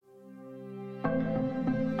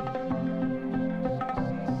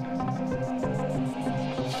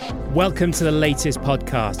Welcome to the latest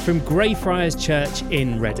podcast from Greyfriars Church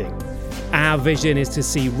in Reading. Our vision is to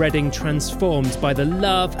see Reading transformed by the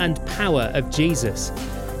love and power of Jesus.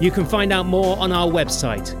 You can find out more on our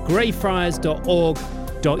website,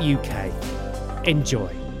 greyfriars.org.uk.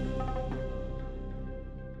 Enjoy.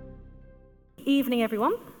 Evening,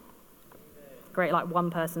 everyone. Great, like one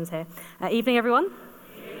person's here. Evening, everyone.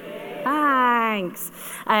 Thanks.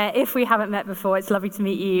 If we haven't met before, it's lovely to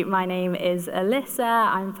meet you. My name is Alyssa.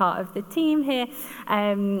 I'm part of the team here.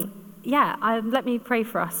 Let me pray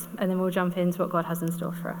for us, and then we'll jump into what God has in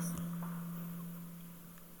store for us.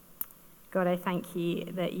 God, I thank you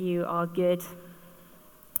that you are good.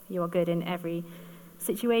 You are good in every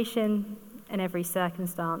situation and every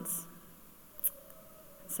circumstance.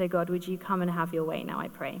 So, God, would you come and have your way now, I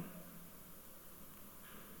pray.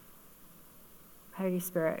 Holy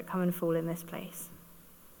Spirit, come and fall in this place.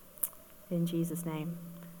 In Jesus' name,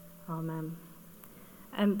 amen.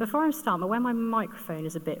 Before I start, where my microphone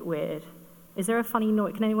is a bit weird, is there a funny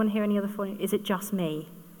noise? Can anyone hear any other funny? Is it just me?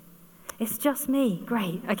 It's just me.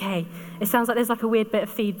 Great. Okay. It sounds like there's like a weird bit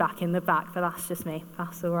of feedback in the back, but that's just me.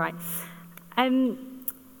 That's all right. I'm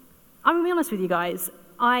going to be honest with you guys.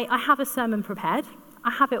 I have a sermon prepared.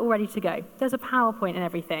 I have it all ready to go. There's a PowerPoint and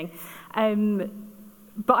everything.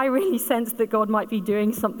 But I really sense that God might be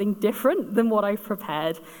doing something different than what I've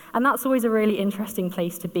prepared. And that's always a really interesting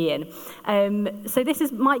place to be in. So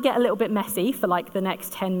this might get a little bit messy for like the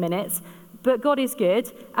next 10 minutes. But God is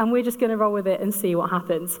good, and we're just going to roll with it and see what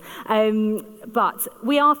happens. But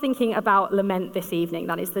we are thinking about lament this evening.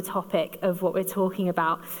 That is the topic of what we're talking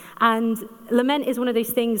about. And lament is one of those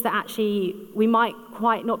things that actually we might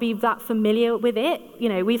quite not be that familiar with it. You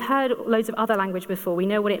know, we've heard loads of other language before. We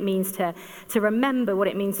know what it means to remember, what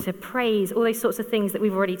it means to praise, all those sorts of things that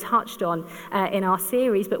we've already touched on in our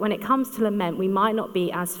series. But when it comes to lament, we might not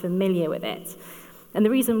be as familiar with it. And the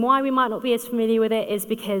reason why we might not be as familiar with it is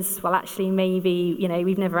because, well, actually, maybe,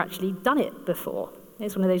 we've never actually done it before.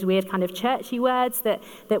 It's one of those weird kind of churchy words that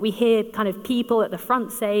we hear kind of people at the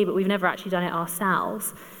front say, but we've never actually done it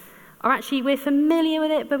ourselves. Or actually, we're familiar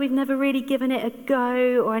with it, but we've never really given it a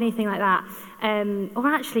go or anything like that. Or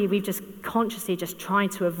actually, we've just consciously just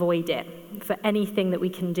tried to avoid it for anything that we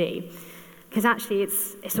can do. Because actually,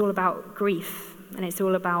 it's all about grief, and it's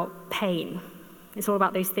all about pain. It's all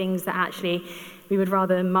about those things that actually we would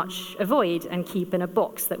rather much avoid and keep in a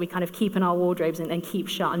box that we kind of keep in our wardrobes and keep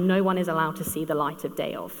shut, and no one is allowed to see the light of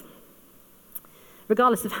day of.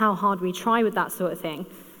 Regardless of how hard we try with that sort of thing,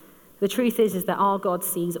 the truth is that our God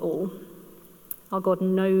sees all. Our God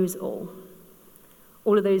knows all.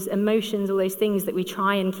 All of those emotions, all those things that we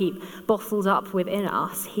try and keep bottled up within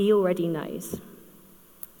us, he already knows.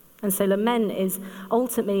 And so lament is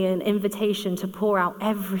ultimately an invitation to pour out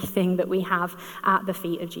everything that we have at the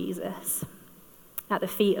feet of Jesus, at the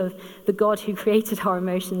feet of the God who created our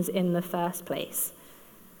emotions in the first place.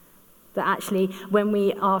 That actually, when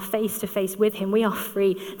we are face to face with him, we are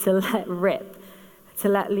free to let rip, to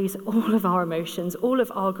let loose all of our emotions, all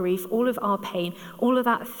of our grief, all of our pain, all of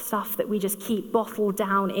that stuff that we just keep bottled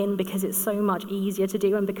down in because it's so much easier to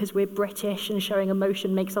do and because we're British and showing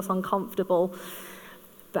emotion makes us uncomfortable.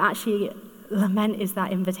 But actually, lament is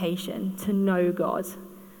that invitation to know God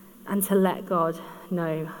and to let God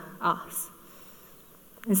know us.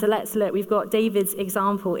 And so let's look. We've got David's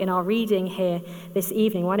example in our reading here this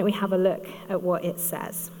evening. Why don't we have a look at what it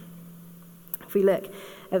says? If we look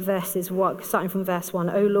at starting from verse 1,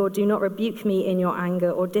 O Lord, do not rebuke me in your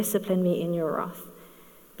anger or discipline me in your wrath.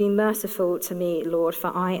 Be merciful to me, Lord,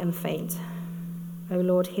 for I am faint. O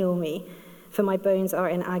Lord, heal me, for my bones are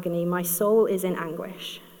in agony. My soul is in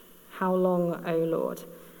anguish. How long, O Lord?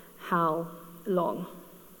 How long?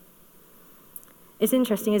 It's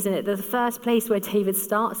interesting, isn't it? The first place where David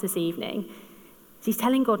starts this evening is he's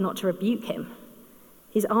telling God not to rebuke him.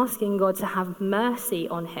 He's asking God to have mercy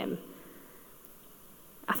on him.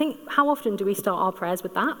 I think, how often do we start our prayers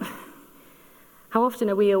with that? How often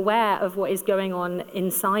are we aware of what is going on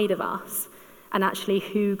inside of us and actually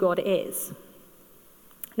who God is?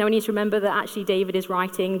 Now, we need to remember that actually David is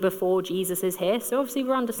writing before Jesus is here, so obviously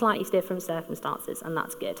we're under slightly different circumstances, and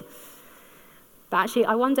that's good. But actually,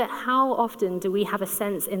 I wonder how often do we have a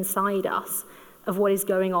sense inside us of what is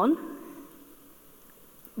going on,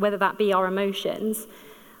 whether that be our emotions,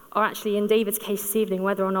 or actually in David's case this evening,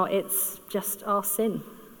 whether or not it's just our sin,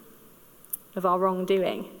 of our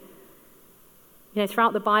wrongdoing.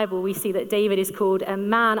 Throughout the Bible, we see that David is called a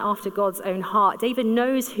man after God's own heart. David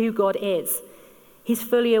knows who God is. He's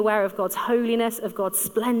fully aware of God's holiness, of God's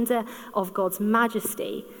splendor, of God's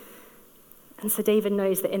majesty. And so David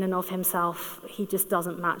knows that in and of himself, he just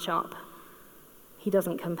doesn't match up. He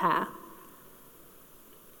doesn't compare.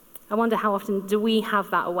 I wonder how often do we have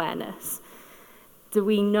that awareness? Do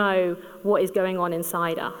we know what is going on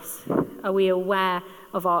inside us? Are we aware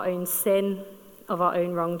of our own sin, of our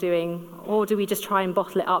own wrongdoing, or do we just try and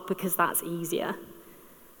bottle it up because that's easier?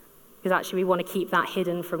 Because actually we want to keep that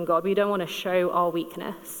hidden from God. We don't want to show our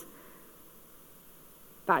weakness.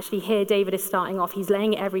 But actually here David is starting off. He's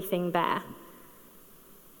laying everything bare.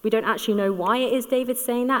 We don't actually know why it is David's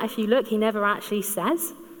saying that. If you look, he never actually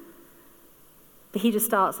says. But he just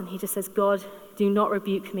starts and he just says, God, do not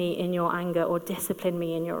rebuke me in your anger or discipline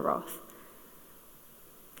me in your wrath.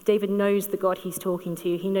 David knows the God he's talking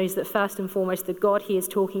to. He knows that first and foremost, the God he is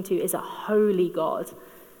talking to is a holy God.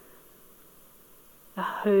 A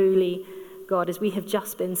holy God, as we have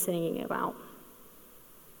just been singing about.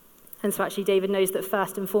 And so actually David knows that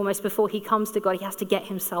first and foremost, before he comes to God, he has to get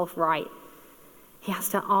himself right. He has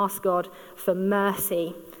to ask God for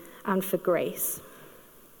mercy and for grace.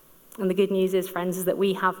 And the good news is, friends, is that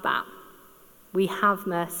we have that. We have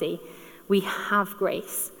mercy. We have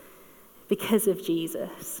grace because of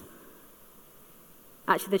Jesus.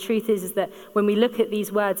 Actually, the truth is that when we look at these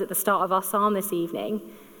words at the start of our psalm this evening,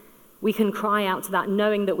 we can cry out to that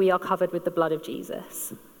knowing that we are covered with the blood of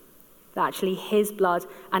Jesus. That actually his blood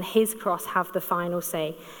and his cross have the final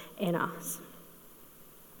say in us.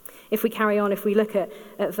 If we carry on, if we look at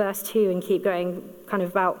verse 2 and keep going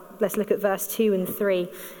let's look at verse 2 and 3,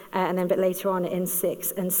 and then a bit later on in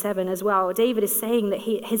 6 and 7 as well. David is saying that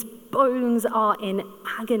his bones are in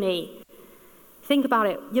agony. Think about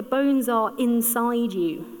it. Your bones are inside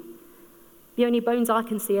you. The only bones I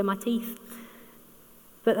can see are my teeth.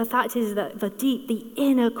 But the fact is that the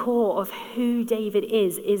inner core of who David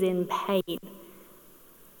is in pain.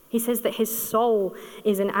 He says that his soul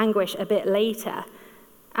is in anguish a bit later.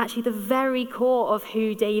 Actually, the very core of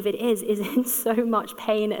who David is in so much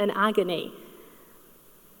pain and agony.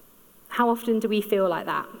 How often do we feel like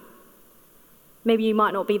that? Maybe you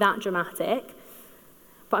might not be that dramatic,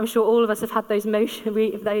 but I'm sure all of us have had those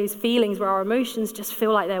feelings where our emotions just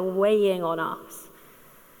feel like they're weighing on us.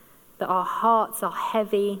 That our hearts are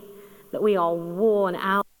heavy, that we are worn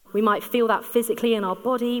out. We might feel that physically in our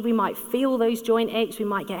body. We might feel those joint aches. We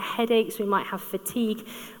might get headaches. We might have fatigue.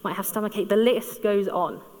 Might have stomachache. The list goes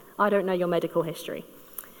on. I don't know your medical history.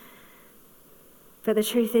 But the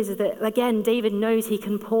truth is that, again, David knows he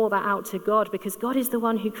can pour that out to God because God is the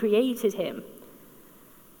one who created him.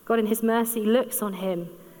 God in his mercy looks on him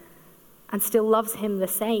and still loves him the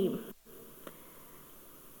same.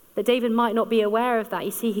 But David might not be aware of that.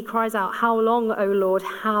 You see, he cries out, "How long, O Lord,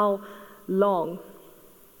 how long?"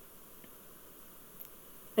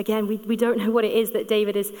 Again, we don't know what it is that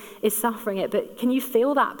David is suffering it, but can you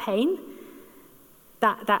feel that pain?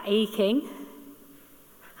 That aching?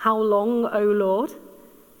 How long, O Lord?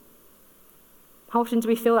 How often do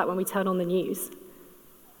we feel that when we turn on the news?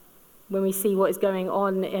 When we see what is going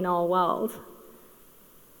on in our world?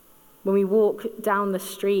 When we walk down the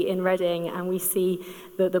street in Reading and we see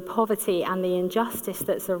the poverty and the injustice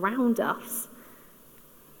that's around us?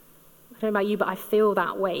 I don't know about you, but I feel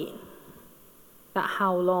that weight. That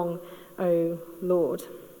how long, O Lord?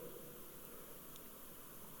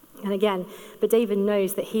 And again, but David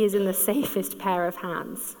knows that he is in the safest pair of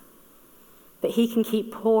hands. That he can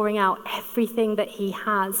keep pouring out everything that he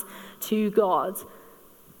has to God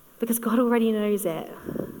because God already knows it.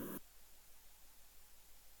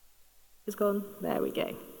 It's gone. There we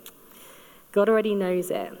go. God already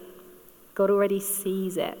knows it. God already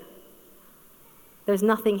sees it. There's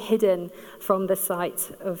nothing hidden from the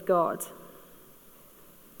sight of God.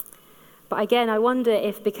 But again, I wonder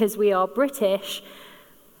if because we are British,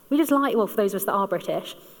 we just for those of us that are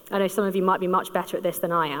British, I know some of you might be much better at this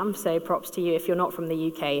than I am, so props to you if you're not from the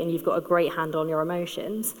UK and you've got a great handle on your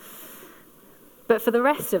emotions. But for the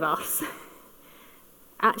rest of us,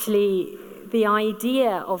 actually, the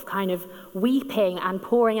idea of kind of weeping and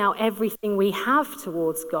pouring out everything we have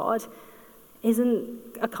towards God isn't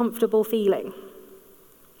a comfortable feeling.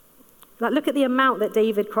 Like, look at the amount that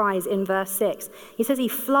David cries in verse 6. He says he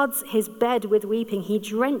floods his bed with weeping. He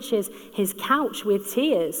drenches his couch with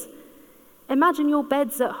tears. Imagine your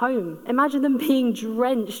beds at home. Imagine them being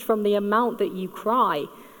drenched from the amount that you cry.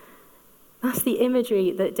 That's the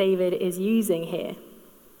imagery that David is using here.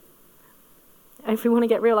 And if we want to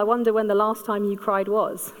get real, I wonder when the last time you cried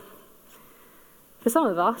was. For some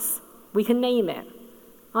of us, we can name it.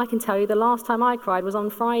 I can tell you the last time I cried was on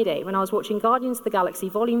Friday when I was watching Guardians of the Galaxy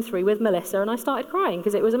Volume 3 with Melissa and I started crying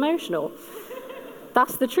because it was emotional.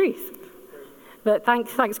 That's the truth. But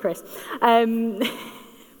thanks, Chris.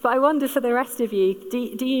 But I wonder for the rest of you,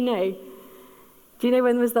 do you know? Do you know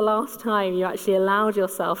when was the last time you actually allowed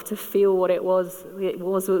yourself to feel what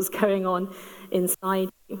was going on inside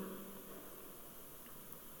you?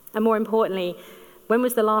 And more importantly, when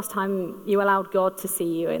was the last time you allowed God to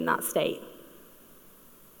see you in that state?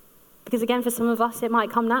 Because again, for some of us, it might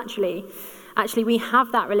come naturally. Actually, we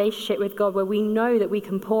have that relationship with God where we know that we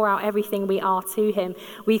can pour out everything we are to him.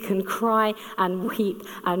 We can cry and weep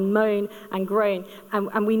and moan and groan.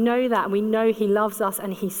 And we know that, and we know he loves us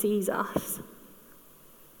and he sees us.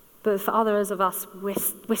 But for others of us,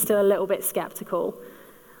 we're still a little bit skeptical.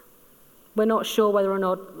 We're not sure whether or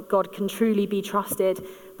not God can truly be trusted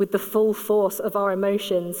with the full force of our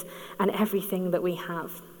emotions and everything that we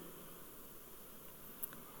have.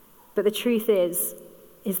 But the truth is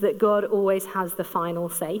that God always has the final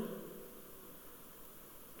say,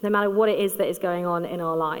 no matter what it is that is going on in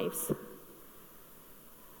our lives.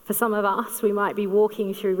 For some of us, we might be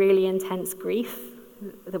walking through really intense grief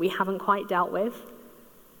that we haven't quite dealt with.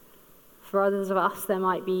 For others of us, there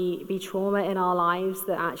might be trauma in our lives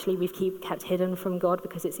that actually we've kept hidden from God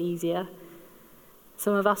because it's easier.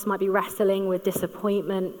 Some of us might be wrestling with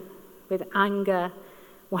disappointment, with anger,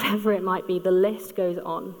 whatever it might be. The list goes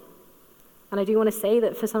on. And I do want to say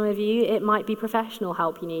that for some of you, it might be professional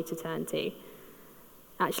help you need to turn to.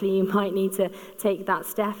 Actually, you might need to take that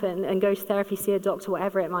step and go to therapy, see a doctor,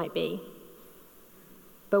 whatever it might be.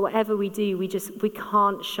 But whatever we do, we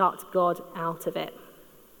can't shut God out of it.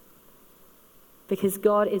 Because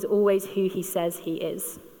God is always who he says he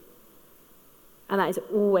is. And that is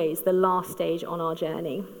always the last stage on our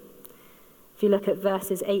journey. If you look at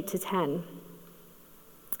verses 8 to 10,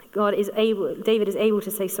 David is able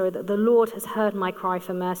to say, that the Lord has heard my cry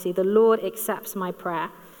for mercy. The Lord accepts my prayer.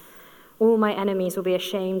 All my enemies will be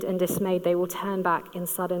ashamed and dismayed. They will turn back in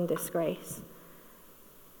sudden disgrace.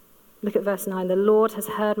 Look at verse 9. The Lord has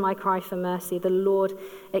heard my cry for mercy. The Lord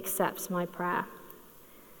accepts my prayer.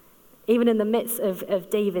 Even in the midst of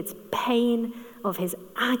David's pain, of his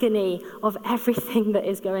agony, of everything that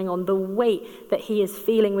is going on, the weight that he is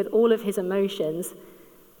feeling with all of his emotions,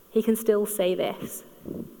 he can still say this.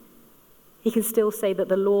 He can still say that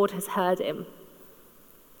the Lord has heard him,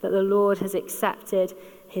 that the Lord has accepted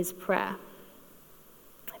his prayer.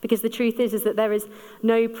 Because the truth is that there is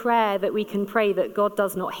no prayer that we can pray that God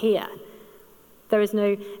does not hear. There is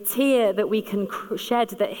no tear that we can shed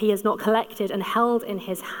that he has not collected and held in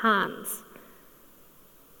his hands.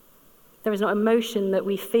 There is not emotion that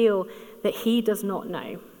we feel that he does not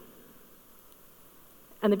know.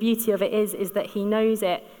 And the beauty of it is that he knows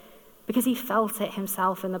it because he felt it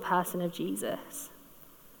himself in the person of Jesus.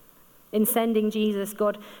 In sending Jesus,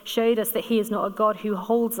 God showed us that he is not a God who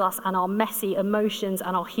holds us and our messy emotions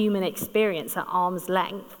and our human experience at arm's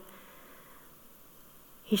length.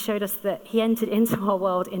 He showed us that he entered into our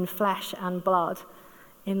world in flesh and blood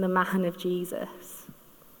in the man of Jesus.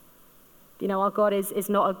 You know, our God is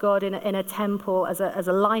not a God in a temple as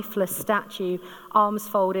a lifeless statue, arms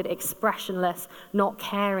folded, expressionless, not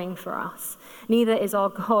caring for us. Neither is our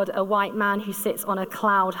God a white man who sits on a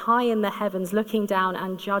cloud high in the heavens looking down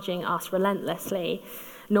and judging us relentlessly.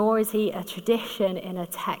 Nor is he a tradition in a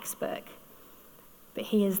textbook. But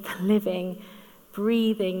he is the living,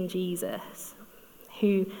 breathing Jesus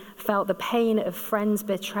who felt the pain of friends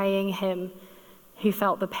betraying him, who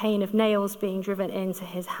felt the pain of nails being driven into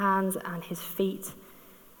his hands and his feet,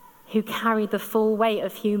 who carried the full weight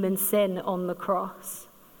of human sin on the cross,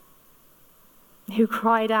 who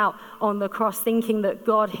cried out on the cross thinking that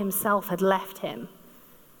God himself had left him.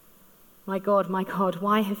 My God,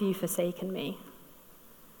 why have you forsaken me?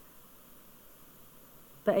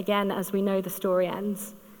 But again, as we know, the story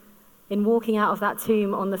ends. In walking out of that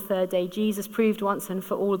tomb on the third day, Jesus proved once and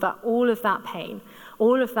for all that all of that pain,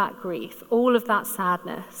 all of that grief, all of that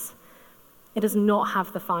sadness, it does not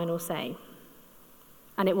have the final say.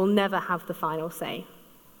 And it will never have the final say.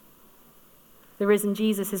 The risen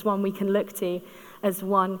Jesus is one we can look to as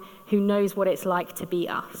one who knows what it's like to be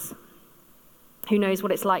us, who knows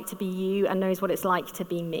what it's like to be you and knows what it's like to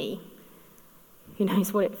be me, who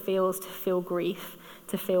knows what it feels to feel grief,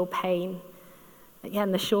 to feel pain.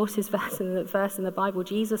 Again, the shortest verse in the Bible,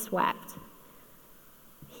 Jesus wept.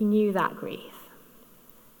 He knew that grief.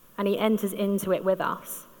 And he enters into it with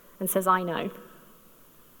us and says, I know.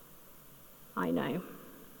 I know.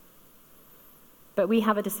 But we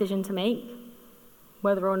have a decision to make,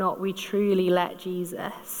 whether or not we truly let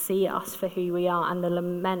Jesus see us for who we are and the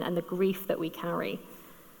lament and the grief that we carry.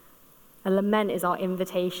 A lament is our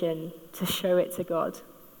invitation to show it to God,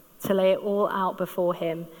 to lay it all out before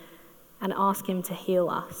him and ask him to heal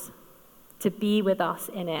us, to be with us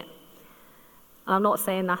in it. And I'm not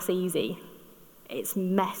saying that's easy. It's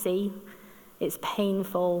messy, it's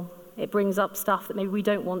painful, it brings up stuff that maybe we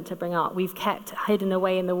don't want to bring up. We've kept hidden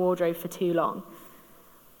away in the wardrobe for too long.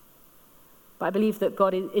 But I believe that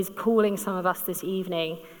God is calling some of us this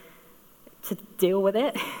evening to deal with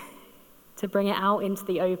it, to bring it out into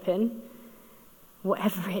the open,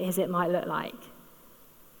 whatever it is it might look like.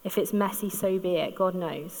 If it's messy, so be it. God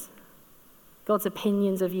knows. God's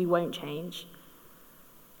opinions of you won't change.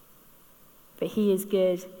 But he is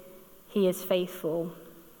good, he is faithful,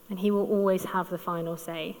 and he will always have the final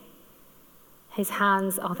say. His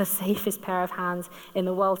hands are the safest pair of hands in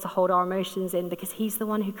the world to hold our emotions in because he's the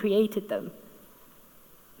one who created them.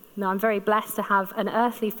 Now, I'm very blessed to have an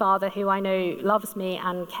earthly father who I know loves me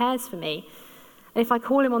and cares for me. And if I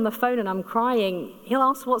call him on the phone and I'm crying, he'll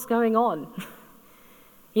ask what's going on.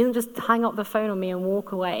 He doesn't just hang up the phone on me and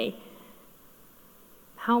walk away.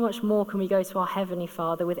 How much more can we go to our Heavenly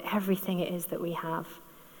Father with everything it is that we have?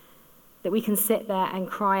 That we can sit there and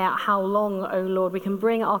cry out, "How long, O Lord?" We can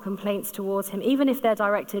bring our complaints towards him, even if they're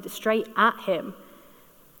directed straight at him.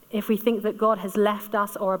 If we think that God has left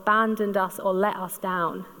us or abandoned us or let us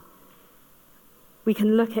down, we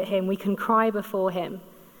can look at him, we can cry before him.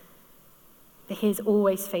 But he is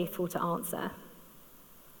always faithful to answer.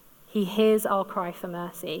 He hears our cry for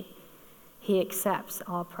mercy. He accepts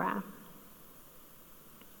our prayer.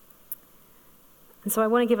 And so I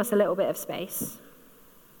want to give us a little bit of space.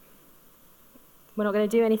 We're not going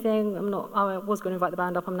to do anything. I was going to invite the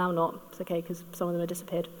band up. I'm now not. It's okay because some of them have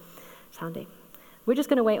disappeared. It's handy. We're just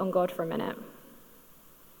going to wait on God for a minute.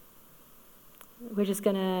 We're just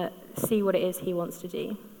going to see what it is he wants to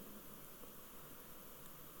do.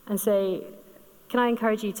 And so can I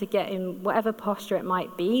encourage you to get in whatever posture it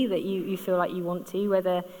might be that you feel like you want to,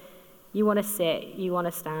 whether you want to sit, you want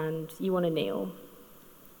to stand, you want to kneel,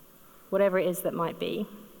 whatever it is that might be.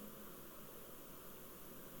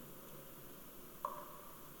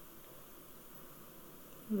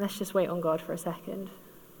 Let's just wait on God for a second,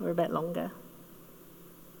 or a bit longer.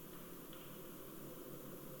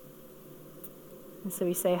 And so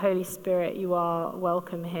we say, Holy Spirit, you are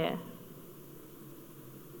welcome here.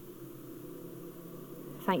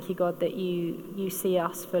 Thank you, God, that you see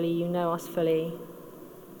us fully, you know us fully.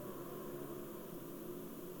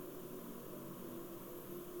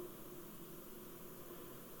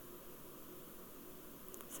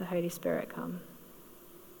 So Holy Spirit, come.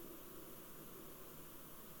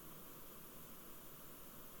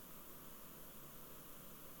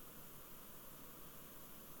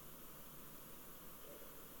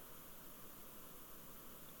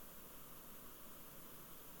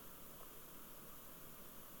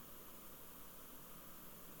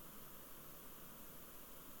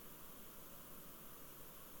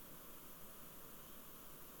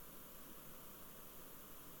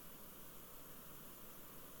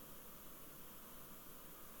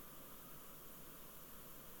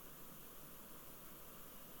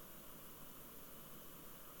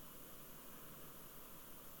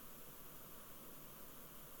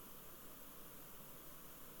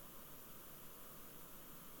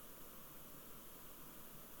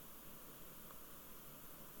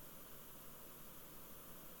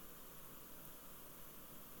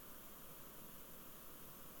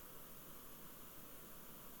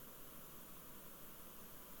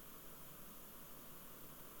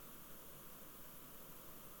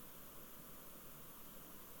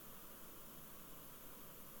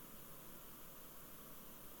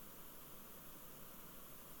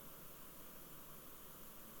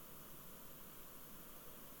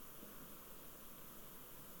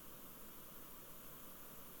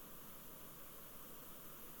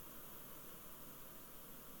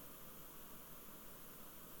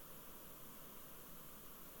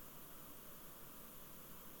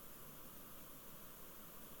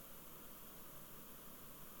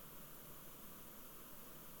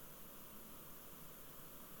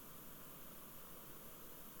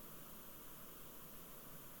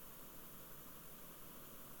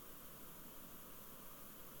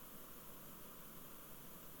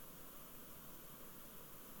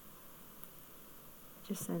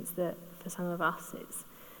 Just sense that for some of us, it's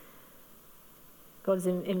God's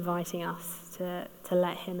inviting us to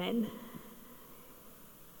let him in.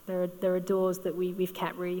 There are doors that we've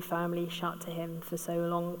kept really firmly shut to him for so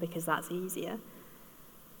long because that's easier.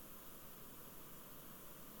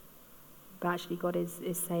 But actually God is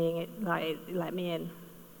saying it like, let me in.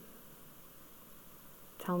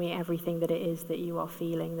 Tell me everything that it is that you are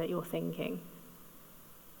feeling, that you're thinking.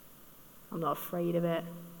 I'm not afraid of it.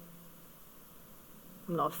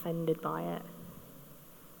 I'm not offended by it.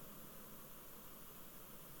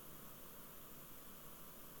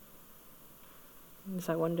 And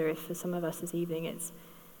so I wonder if for some of us this evening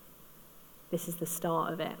this is the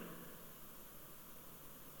start of it.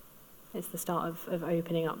 It's the start of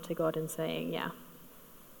opening up to God and saying, yeah,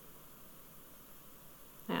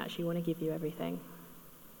 I actually want to give you everything.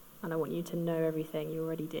 and I want you to know everything you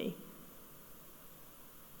already do.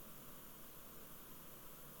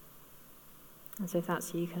 And so if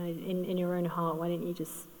that's you, kind of in your own heart, why don't you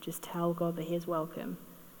just tell God that he is welcome?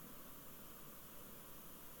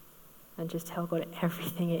 And just tell God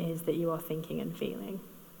everything it is that you are thinking and feeling.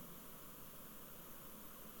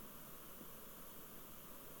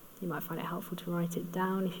 You might find it helpful to write it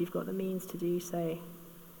down if you've got the means to do so.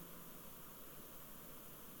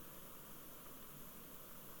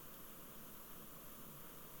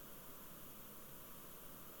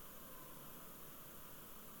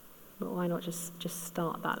 But why not just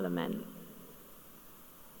start that lament?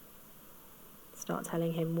 Start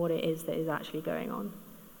telling him what it is that is actually going on.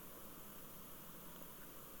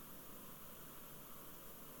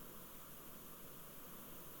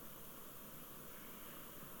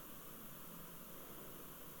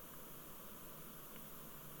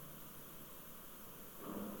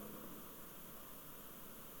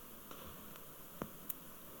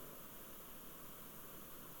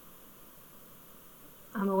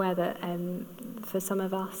 I'm aware that for some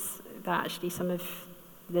of us, that actually some of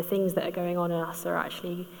the things that are going on in us are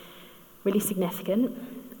actually really significant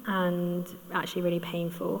and actually really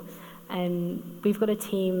painful. We've got a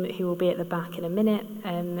team who will be at the back in a minute,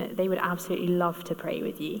 and they would absolutely love to pray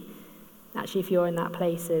with you. Actually, if you're in that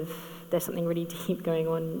place of there's something really deep going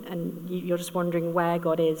on and you're just wondering where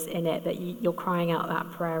God is in it, that you're crying out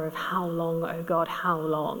that prayer of how long, oh God, how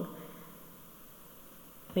long?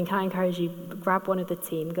 I think I encourage you, grab one of the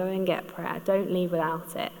team, go and get prayer. Don't leave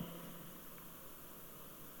without it.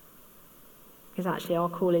 Because actually our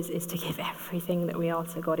call is to give everything that we are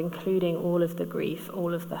to God, including all of the grief,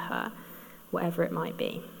 all of the hurt, whatever it might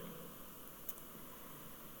be.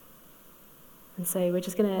 And so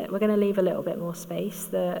we're gonna leave a little bit more space.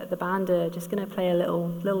 The band are just gonna play a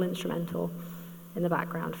little instrumental in the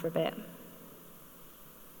background for a bit.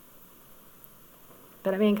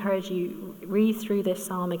 But let me encourage you, read through this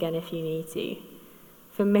psalm again if you need to.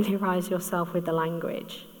 Familiarize yourself with the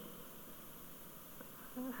language.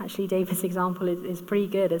 Actually, David's example is pretty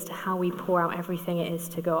good as to how we pour out everything it is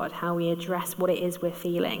to God, how we address what it is we're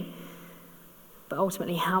feeling, but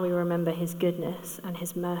ultimately how we remember his goodness and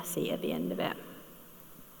his mercy at the end of it.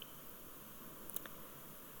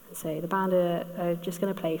 And so the band are just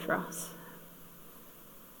going to play for us.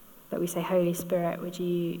 But we say, Holy Spirit, would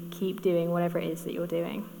you keep doing whatever it is that you're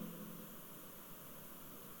doing?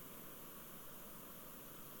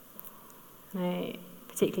 And I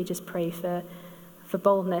particularly just pray for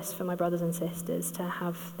boldness for my brothers and sisters to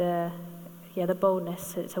have the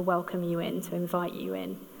boldness to welcome you in, to invite you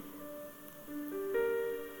in,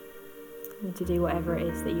 and to do whatever it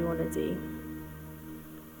is that you want to do.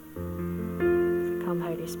 So come,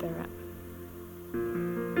 Holy Spirit.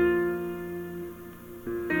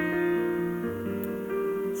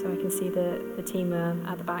 So I can see the team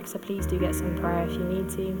at the back, so please do get some prayer if you need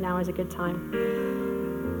to. Now is a good time.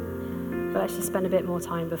 But let's just spend a bit more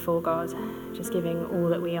time before God, just giving all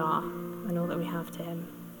that we are and all that we have to him.